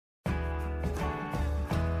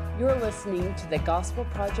You're listening to the Gospel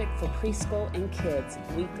Project for Preschool and Kids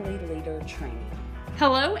Weekly Leader Training.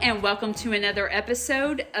 Hello and welcome to another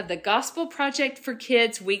episode of the Gospel Project for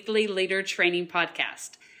Kids Weekly Leader Training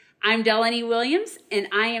Podcast. I'm Delaney Williams and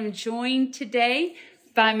I am joined today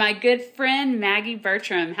by my good friend Maggie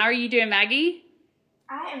Bertram. How are you doing, Maggie?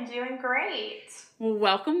 I am doing great. Well,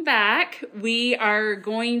 welcome back. We are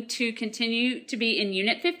going to continue to be in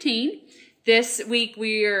Unit 15. This week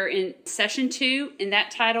we are in Session 2, and that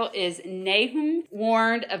title is Nahum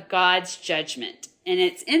Warned of God's Judgment. And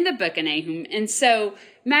it's in the book of Nahum. And so,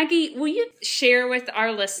 Maggie, will you share with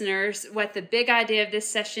our listeners what the big idea of this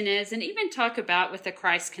session is and even talk about what the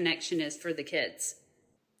Christ connection is for the kids?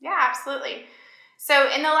 Yeah, absolutely. So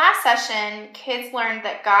in the last session, kids learned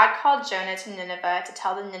that God called Jonah to Nineveh to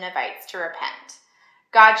tell the Ninevites to repent.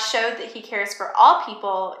 God showed that he cares for all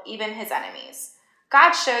people, even his enemies.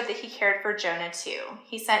 God showed that he cared for Jonah too.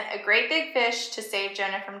 He sent a great big fish to save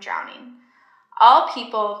Jonah from drowning. All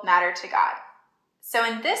people matter to God. So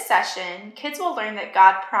in this session, kids will learn that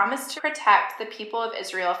God promised to protect the people of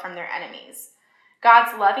Israel from their enemies.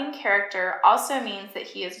 God's loving character also means that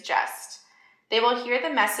he is just. They will hear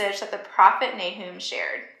the message that the prophet Nahum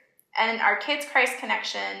shared. And our Kids Christ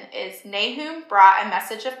connection is Nahum brought a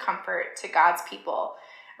message of comfort to God's people,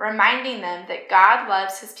 reminding them that God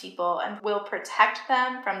loves his people and will protect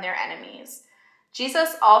them from their enemies.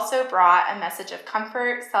 Jesus also brought a message of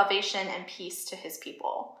comfort, salvation, and peace to his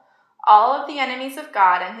people. All of the enemies of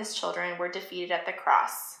God and his children were defeated at the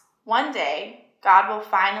cross. One day, God will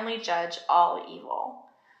finally judge all evil.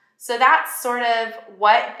 So that's sort of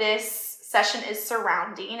what this session is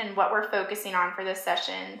surrounding and what we're focusing on for this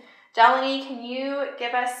session. Delaney, can you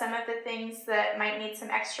give us some of the things that might need some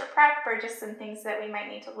extra prep or just some things that we might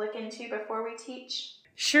need to look into before we teach?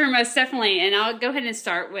 Sure, most definitely. And I'll go ahead and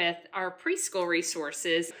start with our preschool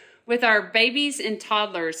resources. With our babies and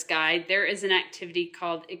toddlers guide, there is an activity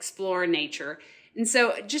called Explore Nature. And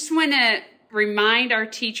so just want to remind our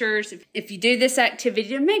teachers, if you do this activity,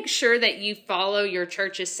 to make sure that you follow your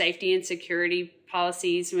church's safety and security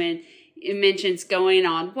policies when it mentions going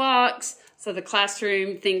on walks, so the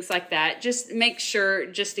classroom, things like that. Just make sure,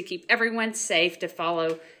 just to keep everyone safe, to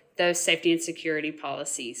follow those safety and security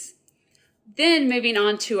policies. Then moving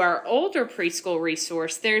on to our older preschool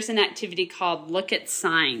resource, there's an activity called Look at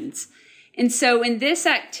Signs. And so in this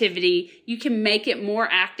activity, you can make it more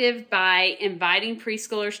active by inviting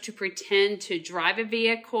preschoolers to pretend to drive a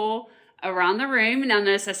vehicle around the room. Now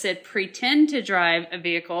notice I said pretend to drive a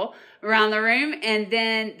vehicle around the room. And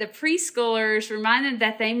then the preschoolers remind them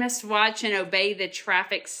that they must watch and obey the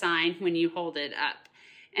traffic sign when you hold it up.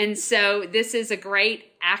 And so this is a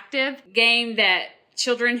great active game that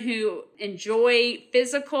children who enjoy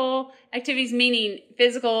physical activities,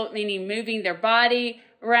 meaning moving their body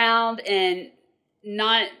around and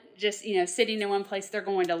not just, sitting in one place, they're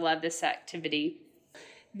going to love this activity.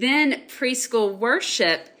 Then preschool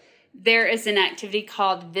worship, there is an activity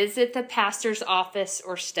called Visit the Pastor's Office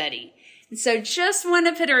or Study. And so just want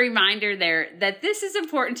to put a reminder there that this is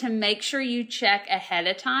important to make sure you check ahead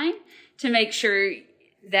of time to make sure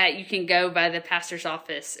that you can go by the pastor's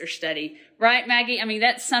office or study. Right, Maggie? I mean,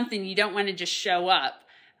 that's something you don't want to just show up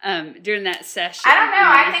during that session. I don't know.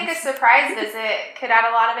 I think a surprise visit could add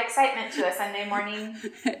a lot of excitement to a Sunday morning.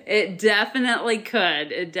 It definitely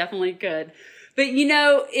could. But,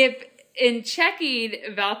 if in checking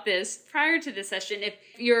about this prior to the session, if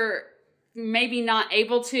you're maybe not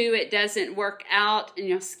able to, it doesn't work out in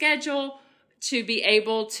your schedule to be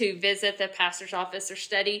able to visit the pastor's office or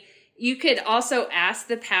study, you could also ask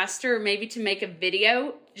the pastor maybe to make a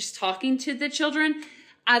video just talking to the children.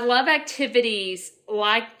 I love activities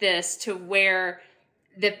like this to where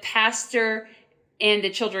the pastor and the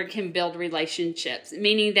children can build relationships,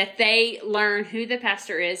 meaning that they learn who the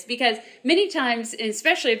pastor is. Because many times,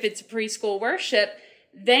 especially if it's preschool worship,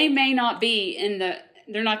 they may not be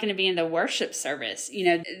they're not going to be in the worship service.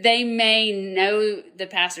 They may know the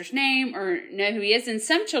pastor's name or know who he is, and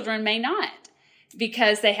some children may not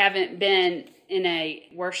because they haven't been in a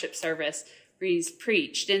worship service where he's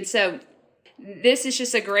preached. And so this is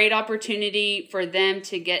just a great opportunity for them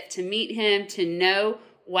to get to meet him, to know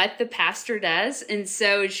what the pastor does. And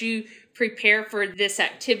so as you prepare for this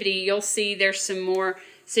activity, you'll see there's some more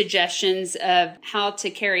suggestions of how to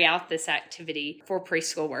carry out this activity for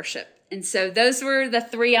preschool worship. And so those were the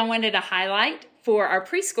three I wanted to highlight for our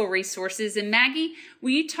preschool resources. And Maggie, will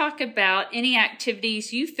you talk about any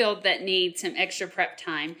activities you feel that need some extra prep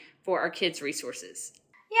time for our kids' resources?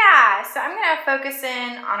 Yeah, so I'm going to focus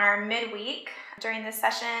in on our midweek during this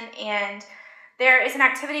session, and there is an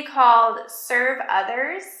activity called Serve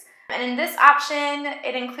Others. And in this option,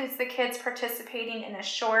 it includes the kids participating in a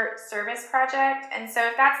short service project. And so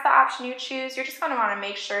if that's the option you choose, you're just going to want to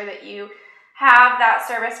make sure that you have that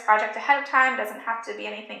service project ahead of time. It doesn't have to be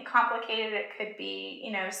anything complicated. It could be,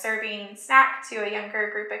 serving snack to a younger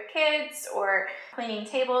group of kids or cleaning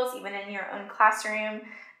tables, even in your own classroom.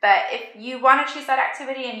 But if you want to choose that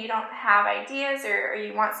activity and you don't have ideas or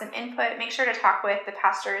you want some input, make sure to talk with the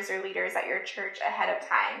pastors or leaders at your church ahead of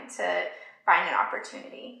time to find an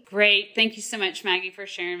opportunity. Great. Thank you so much, Maggie, for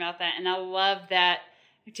sharing about that. And I love that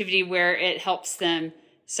activity where it helps them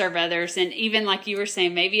serve others. And even like you were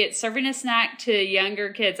saying, maybe it's serving a snack to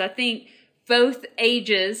younger kids. I think both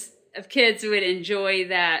ages of kids would enjoy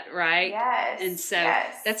that, right? Yes. And so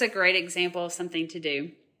that's a great example of something to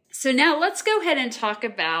do. So now let's go ahead and talk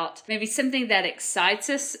about maybe something that excites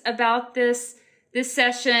us about this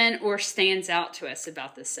session or stands out to us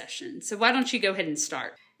about this session. So why don't you go ahead and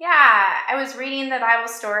start? Yeah, I was reading the Bible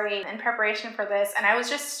story in preparation for this, and I was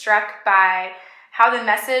just struck by how the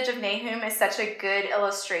message of Nahum is such a good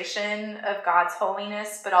illustration of God's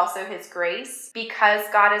holiness, but also his grace. Because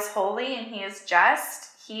God is holy and he is just,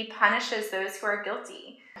 he punishes those who are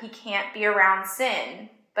guilty. He can't be around sin.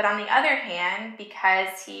 But on the other hand,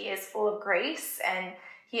 because he is full of grace and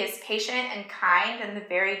he is patient and kind in the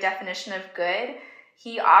very definition of good,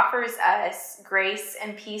 he offers us grace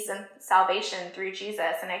and peace and salvation through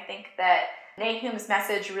Jesus. And I think that Nahum's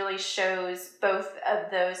message really shows both of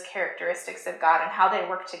those characteristics of God and how they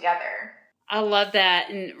work together. I love that.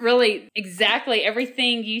 And really exactly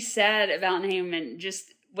everything you said about Nahum, and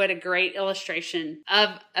just what a great illustration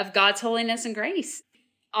of God's holiness and grace.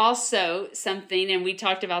 Also something, and we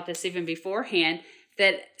talked about this even beforehand,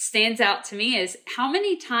 that stands out to me is how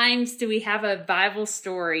many times do we have a Bible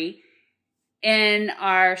story in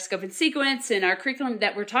our scope and sequence, in our curriculum,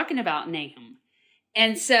 that we're talking about Nahum.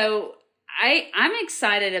 And so I'm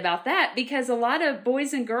excited about that because a lot of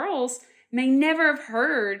boys and girls may never have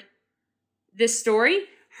heard this story,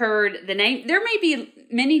 heard the name. There may be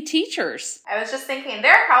many teachers. I was just thinking,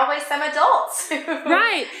 there are probably some adults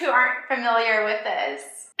right. who aren't familiar with this.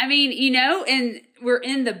 I mean, and we're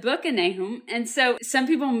in the book of Nahum, and so some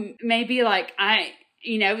people may be like,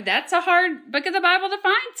 that's a hard book of the Bible to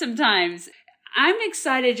find sometimes. I'm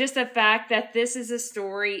excited just the fact that this is a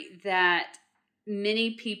story that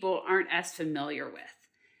many people aren't as familiar with.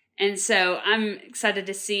 And so I'm excited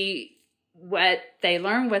to see what they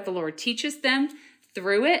learn, what the Lord teaches them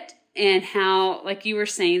through it, and how, like you were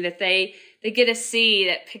saying, that they get to see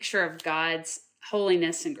that picture of God's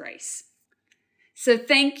holiness and grace. So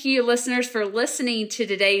thank you, listeners, for listening to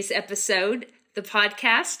today's episode, the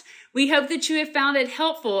podcast. We hope that you have found it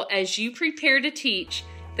helpful as you prepare to teach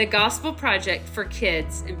the Gospel Project for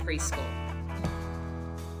kids in preschool.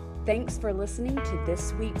 Thanks for listening to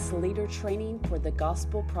this week's leader training for the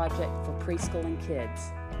Gospel Project for Preschool and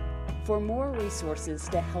Kids. For more resources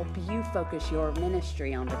to help you focus your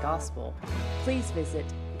ministry on the gospel, please visit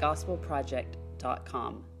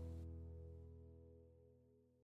gospelproject.com.